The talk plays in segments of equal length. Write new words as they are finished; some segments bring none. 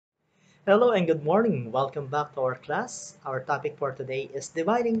Hello and good morning. Welcome back to our class. Our topic for today is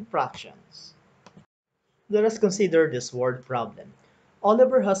dividing fractions. Let us consider this word problem.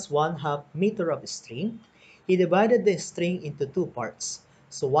 Oliver has 1/2 meter of string. He divided the string into two parts.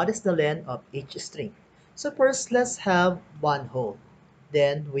 So what is the length of each string? So first, let's have one whole.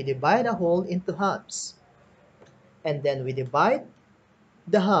 Then we divide a whole into halves. And then we divide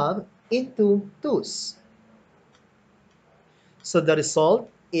the half into twos. So the result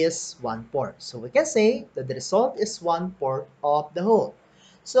is 1/4. So we can say that the result is 1/4 of the whole.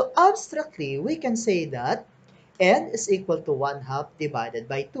 So abstractly, we can say that n is equal to 1/2 divided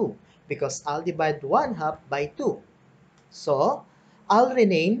by 2 because I'll divide 1/2 by 2. So I'll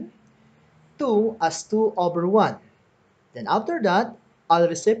rename 2 as 2 over 1. Then after that, I'll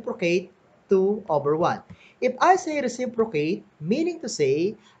reciprocate 2 over 1. If I say reciprocate, meaning to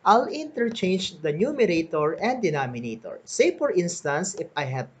say, I'll interchange the numerator and denominator. Say for instance, if I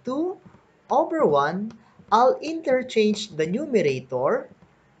have 2 over 1, I'll interchange the numerator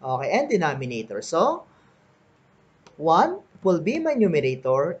and denominator. So, 1 will be my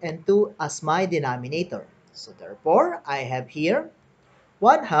numerator and 2 as my denominator. So therefore, I have here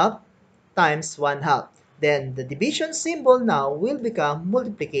 1/2 times 1/2. Then the division symbol now will become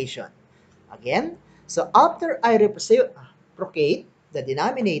multiplication. Again, so after I reciprocate the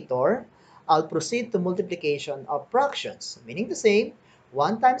denominator, I'll proceed to multiplication of fractions. Meaning to say,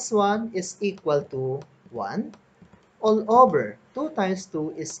 1 times 1 is equal to 1 all over 2 times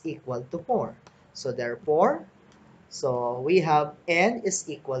 2 is equal to 4. So therefore, we have n is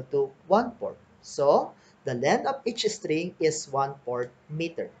equal to 1/4. So the length of each string is 1/4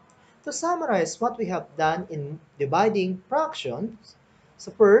 meter. To summarize what we have done in dividing fractions,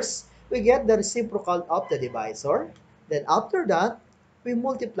 so first, we get the reciprocal of the divisor. Then after that, we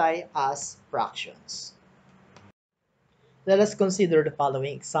multiply as fractions. Let us consider the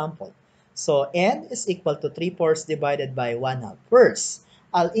following example. So n is equal to 3/4 divided by 1/2. First,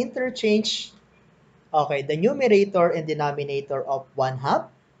 I'll interchange the numerator and denominator of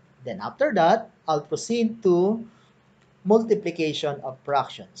 1/2. Then after that, I'll proceed to multiplication of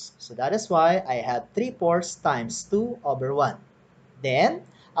fractions. So that is why I have 3/4 times 2 over 1. Then,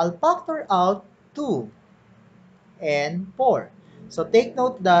 I'll factor out 2 and 4. So take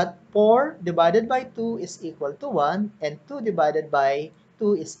note that 4 divided by 2 is equal to 1 and 2 divided by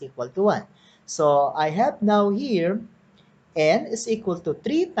 2 is equal to 1. So I have now here n is equal to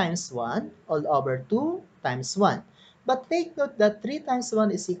 3 times 1 all over 2 times 1. But take note that 3 times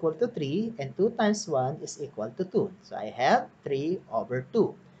 1 is equal to 3 and 2 times 1 is equal to 2. So I have 3 over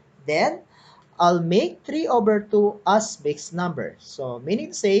 2. Then, I'll make 3 over 2 as mixed number. So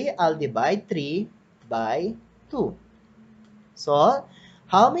meaning to say, I'll divide 3 by 2. So,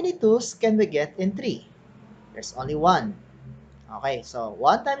 how many 2's can we get in 3? There's only 1. Okay, so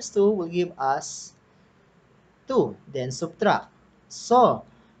 1 times 2 will give us 2, then subtract. So,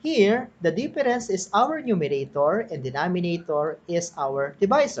 here, the difference is our numerator and denominator is our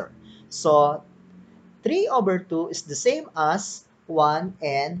divisor. So, 3 over 2 is the same as 1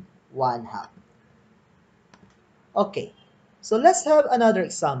 and 1/2. Okay, so let's have another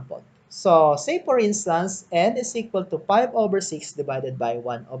example. So, say for instance, n is equal to 5 over 6 divided by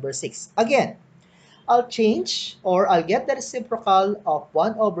 1 over 6. Again, I'll change or I'll get the reciprocal of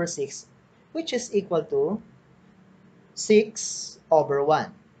 1 over 6, which is equal to 6 over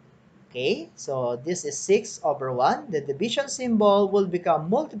 1. Okay, so this is 6 over 1. The division symbol will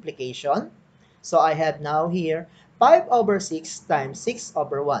become multiplication. So I have now here 5 over 6 times 6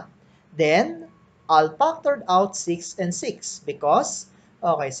 over 1. Then, I'll factor out 6 and 6 because,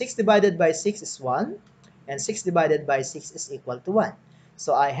 6 divided by 6 is 1 and 6 divided by 6 is equal to 1.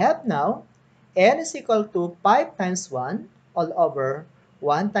 So I have now n is equal to 5 times 1 all over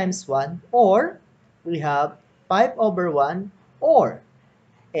 1 times 1, or we have 5 over 1, or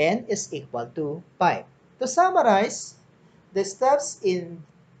n is equal to 5. To summarize, the steps in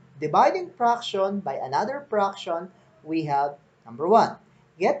dividing fraction by another fraction, we have number 1,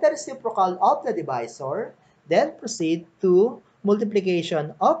 get the reciprocal of the divisor, then proceed to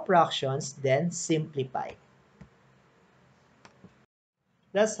multiplication of fractions, then simplify.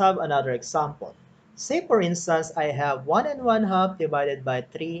 Let's have another example. Say for instance, I have 1 and 1/2 divided by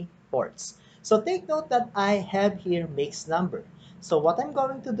 3/4. So take note that I have here mixed number. So what I'm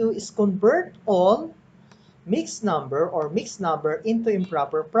going to do is convert all mixed number into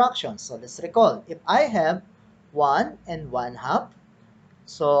improper fractions. So let's recall, if I have 1 and 1/2,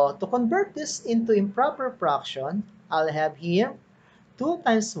 so to convert this into improper fraction, I'll have here 2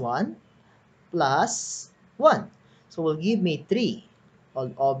 times 1 plus 1. So will give me 3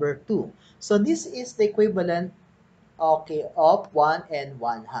 all over 2. So this is the equivalent, of 1 and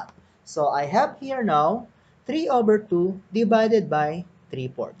 1/2. So I have here now 3 over 2 divided by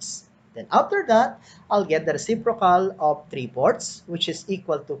 3/4. Then after that, I'll get the reciprocal of 3/4, which is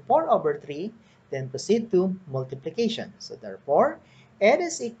equal to 4 over 3. Then proceed to multiplication. So therefore, n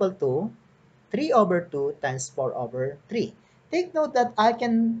is equal to 3 over 2 times 4 over 3. Take note that I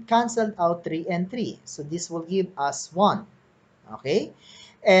can cancel out 3 and 3. So this will give us 1. Okay?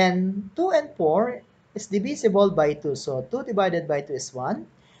 And 2 and 4 is divisible by 2. So 2 divided by 2 is 1.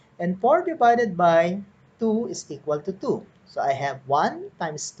 And 4 divided by 2 is equal to 2. So I have 1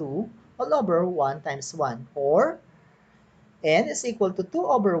 times 2 all over 1 times 1, or n is equal to 2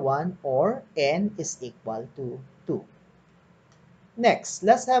 over 1, or n is equal to 2. Next,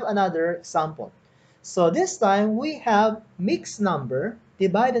 let's have another example. So this time we have mixed number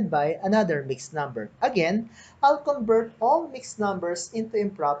divided by another mixed number. Again, I'll convert all mixed numbers into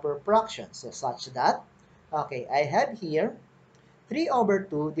improper fractions. So such that, okay, I have here 3 over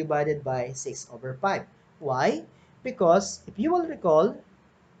 2 divided by 6 over 5. Why? Because if you will recall,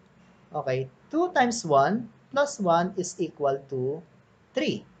 okay, 2 times 1 plus 1 is equal to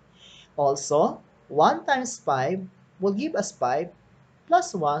 3. Also, 1 times 5 will give us 5,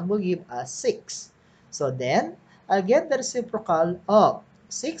 plus 1 will give us 6. So then, I'll get the reciprocal of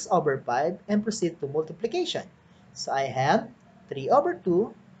 6 over 5 and proceed to multiplication. So I have 3 over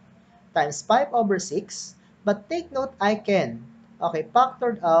 2 times 5 over 6. But take note, I can, okay,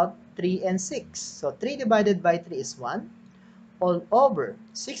 factored out 3 and 6. So 3 divided by 3 is 1. All over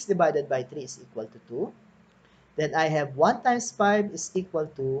 6 divided by 3 is equal to 2. Then I have 1 times 5 is equal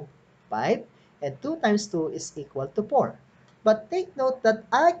to 5, and 2 times 2 is equal to 4. But take note that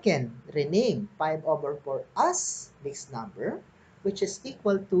I can rename 5 over 4 as mixed number, which is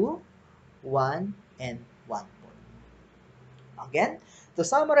equal to 1 and 1/4. Again, to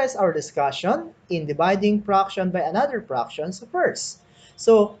summarize our discussion in dividing fraction by another fraction, so first,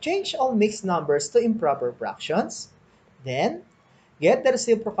 so change all mixed numbers to improper fractions. Then, get the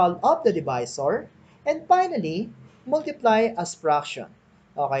reciprocal of the divisor, and finally, multiply as fraction.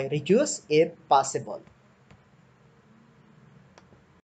 Okay, reduce if possible.